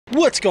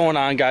What's going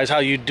on, guys? How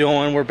you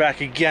doing? We're back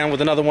again with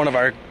another one of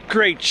our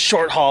great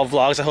short haul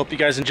vlogs. I hope you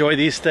guys enjoy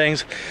these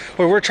things,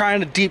 where we're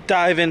trying to deep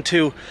dive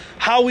into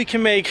how we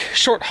can make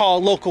short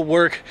haul local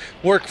work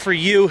for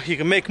you. You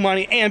can make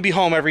money and be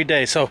home every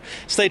day. So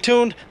stay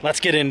tuned.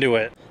 Let's get into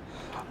it.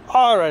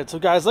 All right, so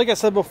guys, like I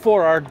said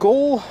before, our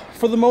goal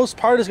for the most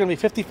part is going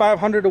to be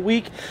 $5,500 a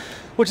week,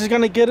 which is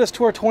going to get us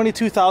to our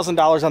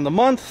 $22,000 on the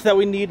month that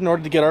we need in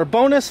order to get our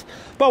bonus.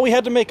 But we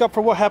had to make up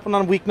for what happened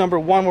on week number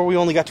 1, where we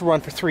only got to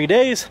run for 3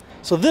 days.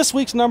 So this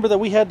week's number that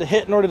we had to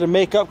hit in order to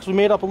make up, because we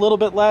made up a little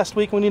bit last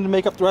week, we need to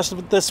make up the rest of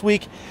it this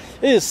week,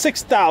 is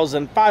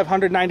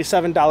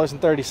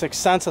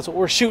 $6,597.36. That's what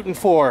we're shooting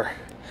for.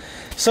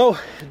 So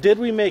did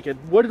we make it?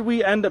 What did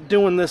we end up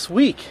doing this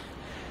week?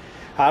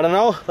 I don't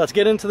know. Let's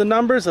get into the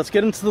numbers, let's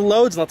get into the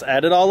loads, and let's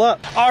add it all up.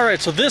 All right,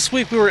 so this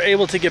week we were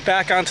able to get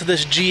back onto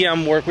this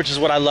GM work, which is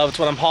what I love. It's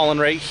what I'm hauling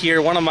right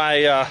here. One of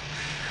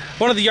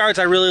the yards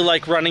I really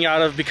like running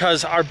out of,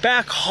 because our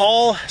back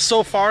haul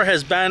so far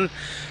has been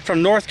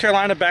from North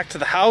Carolina back to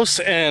the house,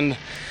 and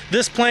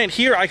this plant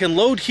here, I can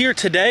load here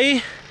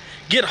today,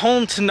 get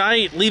home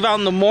tonight, leave out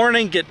in the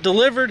morning, get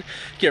delivered,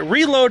 get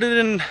reloaded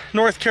in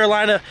North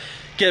Carolina,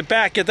 get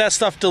back, get that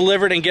stuff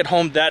delivered, and get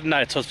home that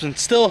night. So it's been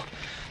still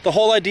the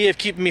whole idea of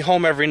keeping me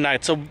home every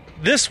night. So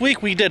this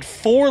week we did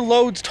 4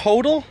 loads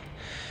total.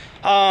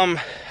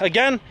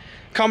 Again,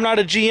 coming out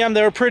of GM,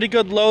 they were pretty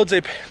good loads.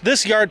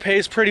 This yard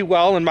pays pretty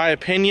well, in my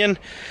opinion,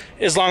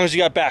 as long as you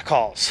got back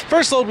hauls.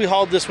 First load we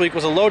hauled this week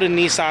was a load of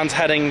Nissans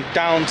heading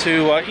down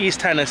to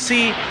East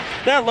Tennessee.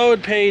 That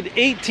load paid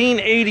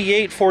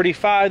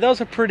 $1888.45. That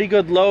was a pretty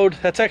good load.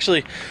 That's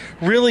actually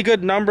really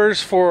good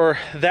numbers for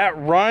that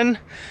run.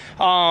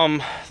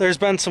 There's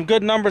been some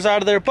good numbers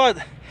out of there, but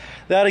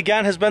that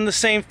again has been the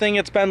same thing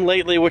it's been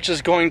lately, which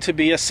is going to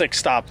be a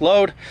 6-stop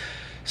load.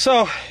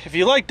 So if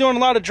you like doing a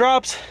lot of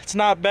drops, it's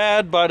not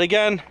bad, but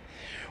again,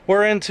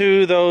 we're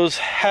into those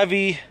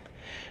heavy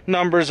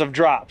numbers of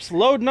drops.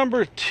 Load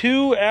number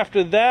 2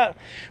 after that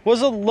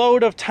was a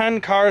load of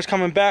 10 cars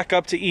coming back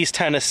up to East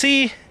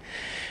Tennessee,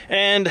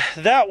 and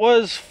that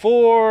was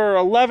for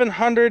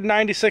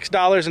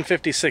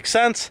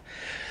 $1,196.56.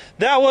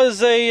 That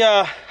was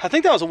I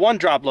think that was a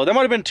 1-drop load. That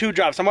might have been 2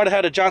 drops. I might have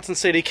had a Johnson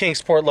City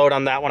Kingsport load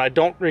on that one. I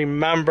don't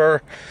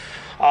remember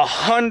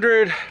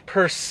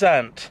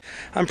 100%.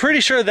 I'm pretty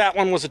sure that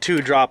one was a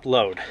 2-drop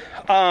load.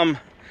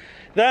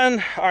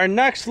 Then our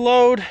next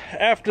load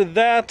after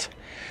that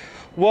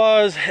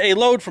was a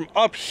load from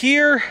up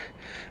here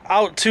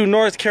out to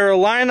North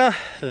Carolina.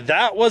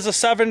 That was a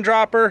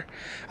 7-dropper.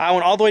 I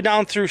went all the way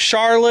down through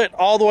Charlotte,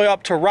 all the way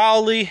up to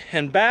Raleigh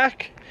and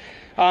back.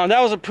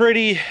 That was a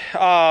pretty,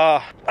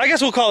 I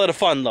guess we'll call it a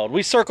fun load.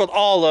 We circled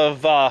all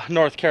of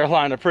North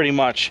Carolina pretty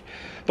much.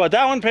 But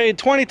that one paid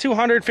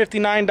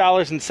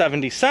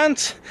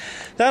 $2,259.70.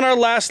 Then our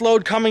last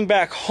load coming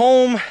back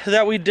home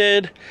that we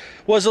did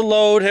was a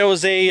load. It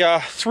was a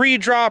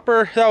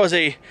 3-dropper. That was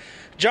a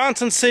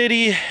Johnson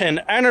City, an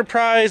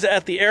Enterprise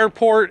at the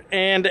airport,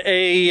 and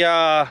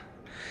a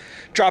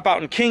drop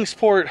out in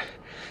Kingsport.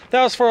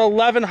 That was for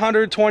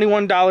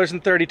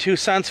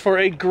 $1,121.32 for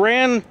a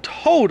grand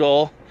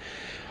total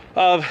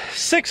of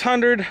for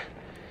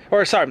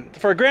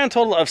a grand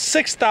total of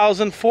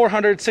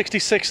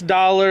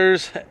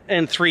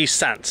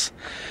 $6,466.03.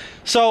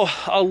 So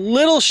a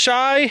little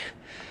shy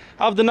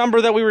of the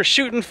number that we were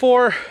shooting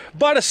for,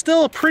 but it's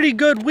still a pretty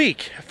good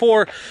week.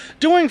 For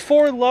doing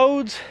 4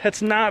 loads,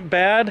 it's not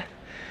bad.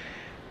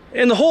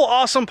 And the whole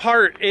awesome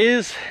part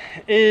is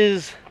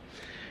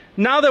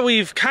now that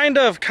we've kind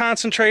of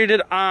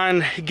concentrated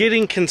on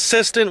getting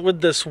consistent with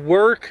this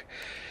work,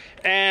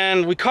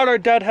 and we cut our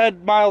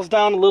deadhead miles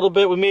down a little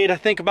bit. We made, I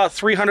think, about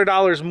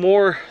 $300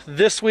 more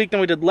this week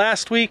than we did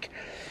last week.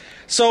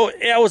 So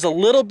it was a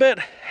little bit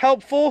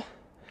helpful,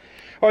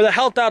 or that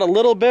helped out a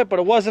little bit, but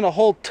it wasn't a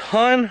whole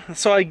ton.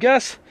 So I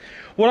guess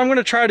what I'm going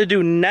to try to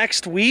do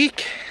next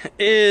week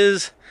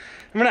is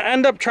I'm going to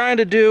end up trying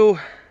to do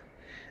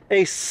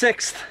a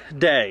 6th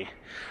day.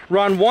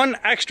 Run 1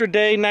 extra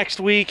day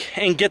next week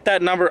and get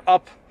that number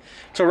up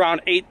to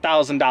around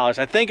 $8,000.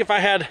 I think if I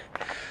had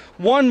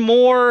one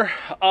more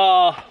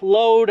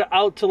load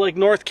out to like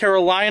North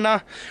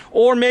Carolina,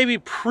 or maybe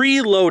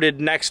preloaded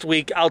next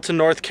week out to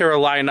North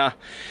Carolina,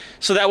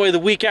 so that way the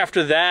week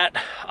after that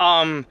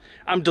I'm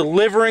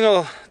delivering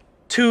a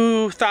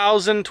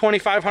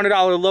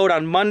 $2,500 load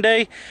on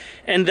Monday,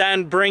 and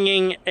then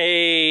bringing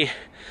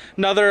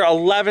another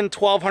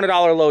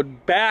 $1,100-1,200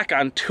 load back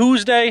on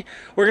Tuesday.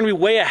 We're gonna be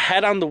way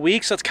ahead on the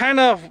week, so it's kind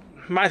of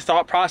my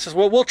thought process.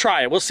 Well, we'll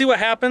try it. We'll see what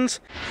happens.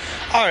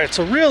 All right,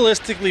 so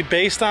realistically,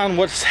 based on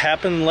what's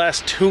happened the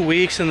last 2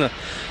 weeks and the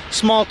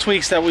small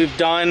tweaks that we've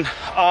done,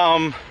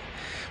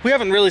 we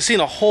haven't really seen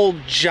a whole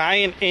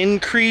giant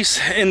increase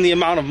in the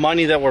amount of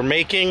money that we're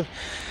making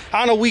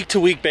on a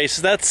week-to-week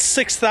basis. That's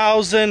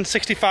 $6,000,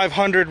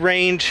 $6,500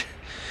 range.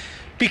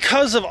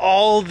 Because of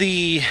all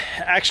the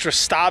extra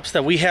stops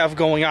that we have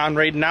going on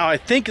right now, I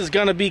think is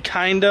going to be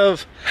kind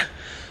of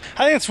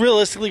I think it's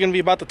realistically going to be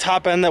about the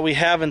top end that we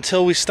have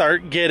until we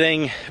start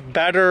getting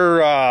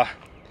better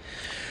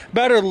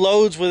better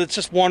loads with it's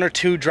just 1 or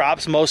 2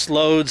 drops most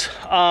loads.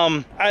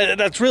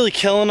 That's really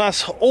killing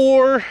us.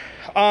 Or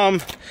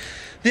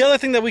the other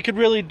thing that we could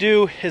really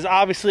do is,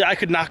 obviously I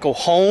could not go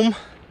home.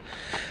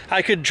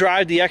 I could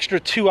drive the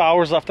extra 2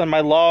 hours left on my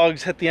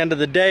logs at the end of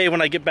the day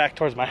when I get back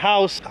towards my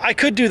house. I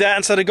could do that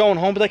instead of going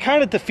home, but that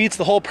kind of defeats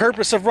the whole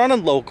purpose of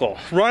running local,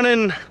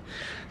 running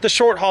the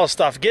short haul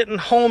stuff, getting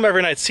home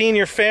every night, seeing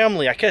your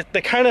family.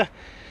 That kind of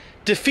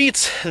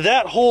defeats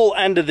that whole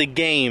end of the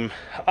game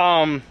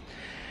that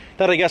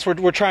I guess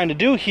we're trying to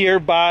do here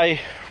by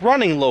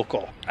running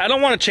local. I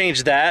don't want to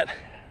change that.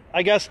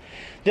 I guess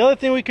the other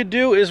thing we could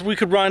do is we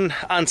could run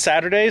on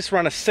Saturdays,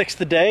 run a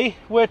 6th a day,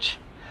 which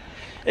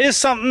is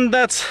something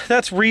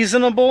that's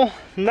reasonable.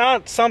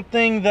 Not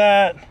something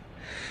that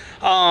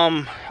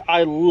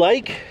I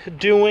like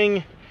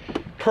doing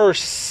per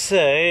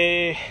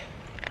se.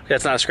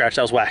 That's not a scratch,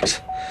 that was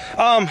wax.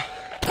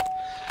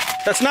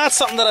 That's not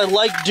something that I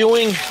like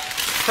doing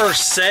per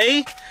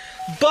se,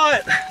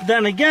 but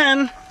then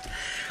again,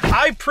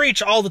 I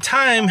preach all the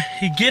time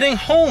getting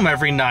home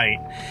every night.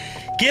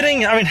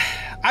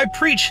 I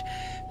preach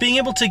being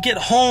able to get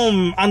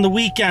home on the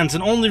weekends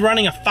and only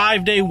running a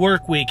 5-day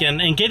work week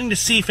and getting to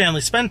see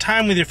family, spend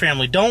time with your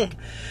family. Don't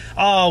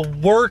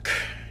work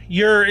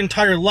your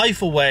entire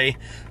life away,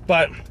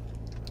 but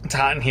it's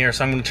hot in here,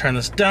 so I'm going to turn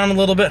this down a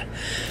little bit.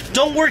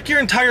 Don't work your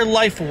entire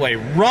life away.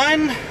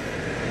 Run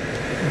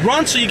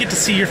so you get to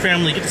see your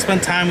family, get to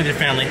spend time with your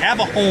family, have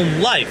a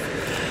home life.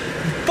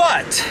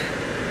 But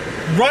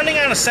running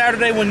on a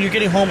Saturday when you're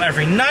getting home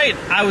every night,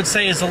 I would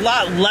say, is a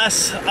lot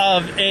less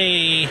of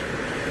a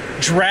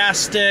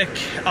drastic,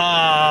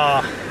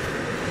 I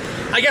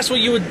guess what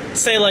you would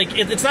say, like,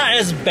 it's not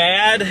as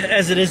bad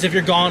as it is if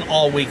you're gone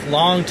all week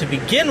long to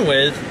begin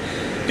with,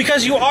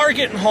 because you are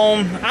getting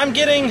home. I'm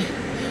getting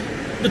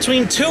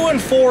between 2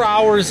 and 4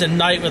 hours a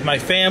night with my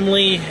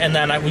family, and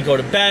then we go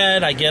to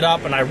bed, I get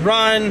up and I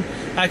run,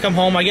 I come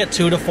home, I get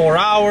 2 to 4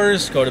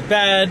 hours, go to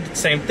bed,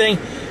 same thing,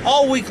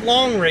 all week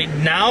long right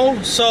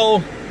now.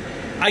 So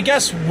I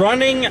guess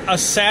running a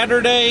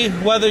Saturday,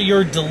 whether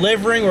you're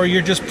delivering or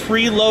you're just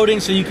preloading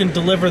so you can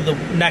deliver the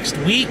next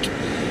week,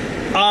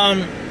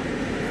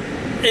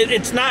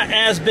 it's not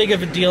as big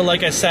of a deal,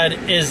 like I said,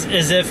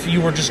 as if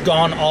you were just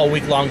gone all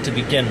week long to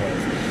begin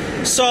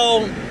with.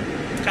 So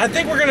I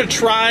think we're going to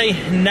try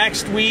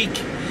next week,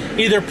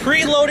 either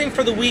preloading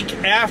for the week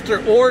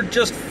after or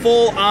just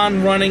full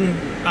on running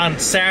on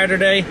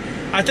Saturday.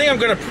 I think I'm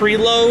going to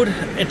preload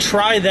and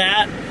try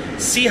that,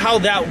 see how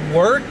that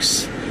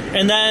works.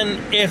 And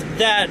then if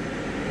that,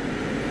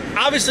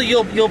 obviously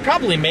you'll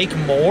probably make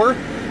more,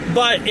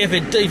 but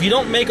if you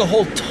don't make a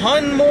whole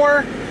ton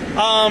more,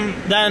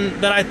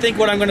 then I think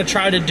what I'm going to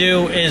try to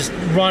do is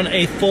run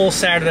a full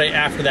Saturday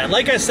after that.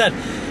 Like I said,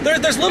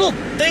 there's little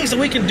things that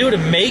we can do to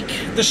make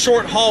the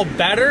short haul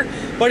better,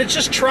 but it's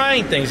just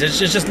trying things. It's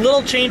just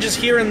little changes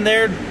here and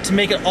there to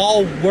make it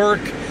all work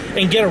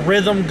and get a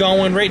rhythm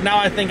going. Right now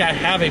I think I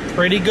have a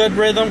pretty good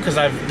rhythm because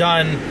I've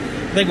done,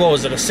 I think, what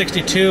was it, a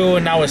 62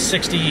 and now a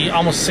 60,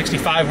 almost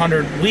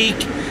 6,500 week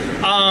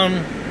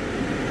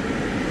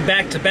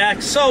back to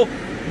back. So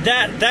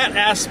that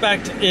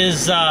aspect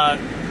is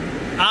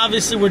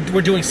obviously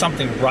we're doing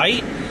something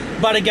right.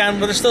 But again,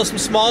 there's still some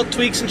small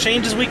tweaks and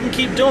changes we can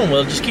keep doing.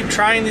 We'll just keep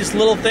trying these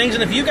little things.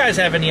 And if you guys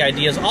have any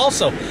ideas,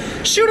 also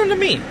shoot them to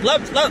me.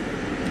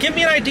 Give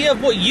me an idea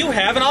of what you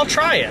have, and I'll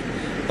try it.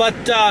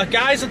 But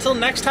guys, until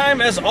next time,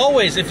 as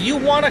always, if you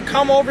want to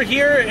come over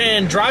here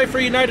and drive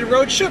for United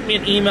Road, shoot me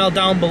an email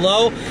down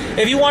below.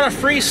 If you want a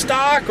free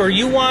stock, or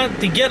you want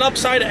the Get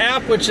Upside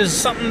app, which is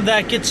something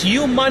that gets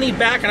you money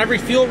back on every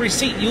fuel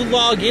receipt you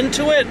log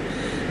into it,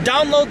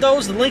 download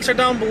those. The links are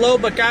down below.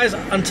 But guys,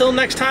 until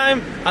next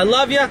time, I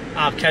love you.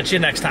 I'll catch you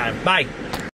next time. Bye.